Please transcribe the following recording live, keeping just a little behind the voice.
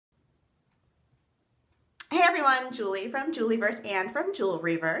everyone, Julie from Julieverse and from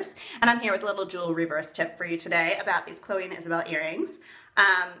Jewelryverse, and I'm here with a little Jewelryverse tip for you today about these Chloe and Isabel earrings.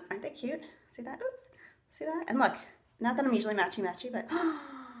 Aren't they cute? See that? Oops. See that? And look, not that I'm usually matchy-matchy, but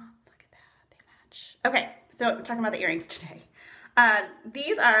look at that, they match. Okay, so I'm talking about the earrings today.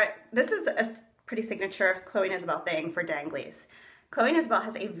 This is a pretty signature Chloe and Isabel thing for danglies. Chloe and Isabel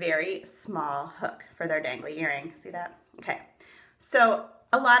has a very small hook for their dangly earring. See that? Okay, so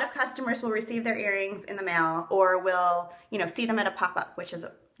a lot of customers will receive their earrings in the mail or will, see them at a pop-up, which is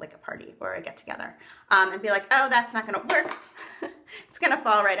like a party or a get-together, and be like, oh, that's not gonna work. It's gonna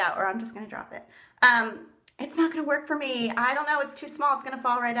fall right out, or I'm just gonna drop it. It's not gonna work for me. I don't know, it's too small, it's gonna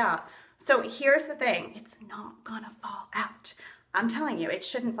fall right out. So here's the thing, it's not gonna fall out. I'm telling you, it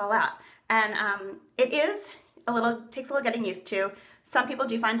shouldn't fall out. And it takes a little getting used to. Some people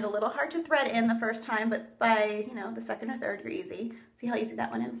do find it a little hard to thread in the first time, but by, the second or third, you're easy. See how easy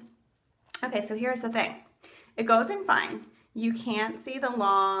that went in? Okay, so here's the thing. It goes in fine. You can't see the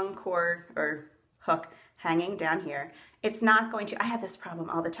long cord or hook hanging down here. It's not going to, I have this problem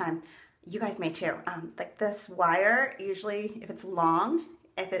all the time. You guys may too. Like this wire, usually if it's long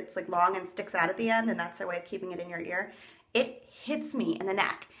and sticks out at the end, and that's their way of keeping it in your ear, it hits me in the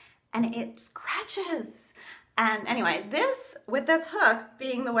neck and it scratches. And anyway, with this hook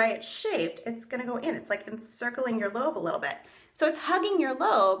being the way it's shaped, it's gonna go in. It's like encircling your lobe a little bit. So it's hugging your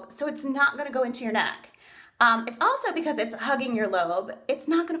lobe, so it's not gonna go into your neck. It's also because it's hugging your lobe, it's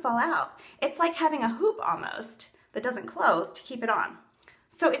not gonna fall out. It's like having a hoop almost that doesn't close to keep it on.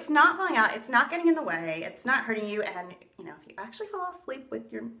 So it's not falling out, it's not getting in the way, it's not hurting you, and if you actually fall asleep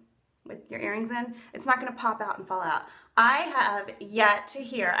with your earrings in, it's not gonna pop out and fall out. I have yet to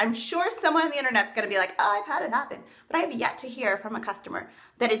hear, I'm sure someone on the internet's gonna be like, oh, I've had it happen, but I have yet to hear from a customer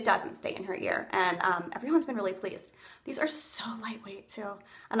that it doesn't stay in her ear, and everyone's been really pleased. These are so lightweight too,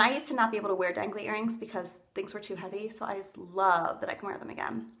 and I used to not be able to wear dangly earrings because things were too heavy, so I just love that I can wear them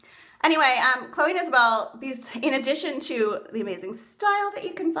again. Anyway, Chloe and Isabel, in addition to the amazing style that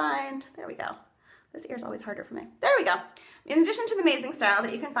you can find, there we go. This ear's always harder for me. There we go. In addition to the amazing style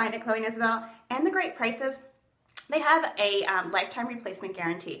that you can find at Chloe and Isabel and the great prices, they have a lifetime replacement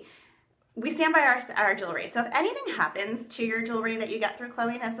guarantee. We stand by our jewelry. So if anything happens to your jewelry that you get through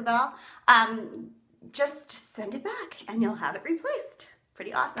Chloe and Isabel, just send it back and you'll have it replaced.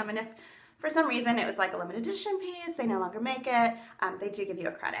 Pretty awesome. And if for some reason it was like a limited edition piece, they no longer make it, they do give you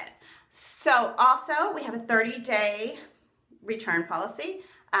a credit. So also we have a 30-day return policy.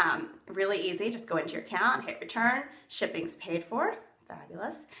 Really easy, just go into your account, hit return, shipping's paid for,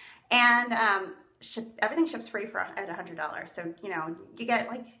 fabulous. And everything ships free at $100. So, you get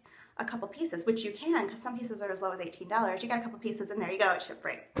like a couple pieces, which you can, because some pieces are as low as $18. You got a couple pieces and there you go, it's shipped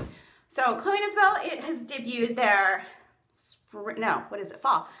free. So Chloe and Isabel, it has debuted their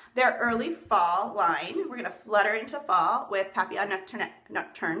fall. Their early fall line. We're gonna flutter into fall with Papillon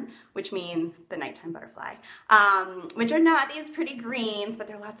Nocturne, which means the nighttime butterfly, which are not these pretty greens, but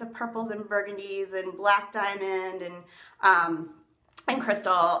there are lots of purples and burgundies and black diamond and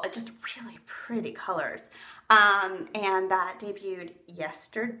crystal, just really pretty colors. And that debuted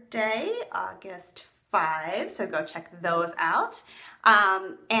yesterday, August 5, so go check those out.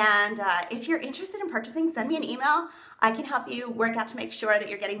 If you're interested in purchasing, send me an email. I can help you work out to make sure that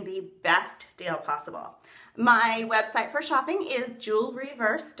you're getting the best deal possible. My website for shopping is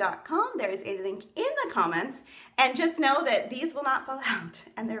jewelryverse.com. There is a link in the comments, and just know that these will not fall out,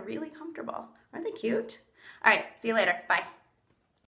 and they're really comfortable. Aren't they cute? All right, see you later. Bye.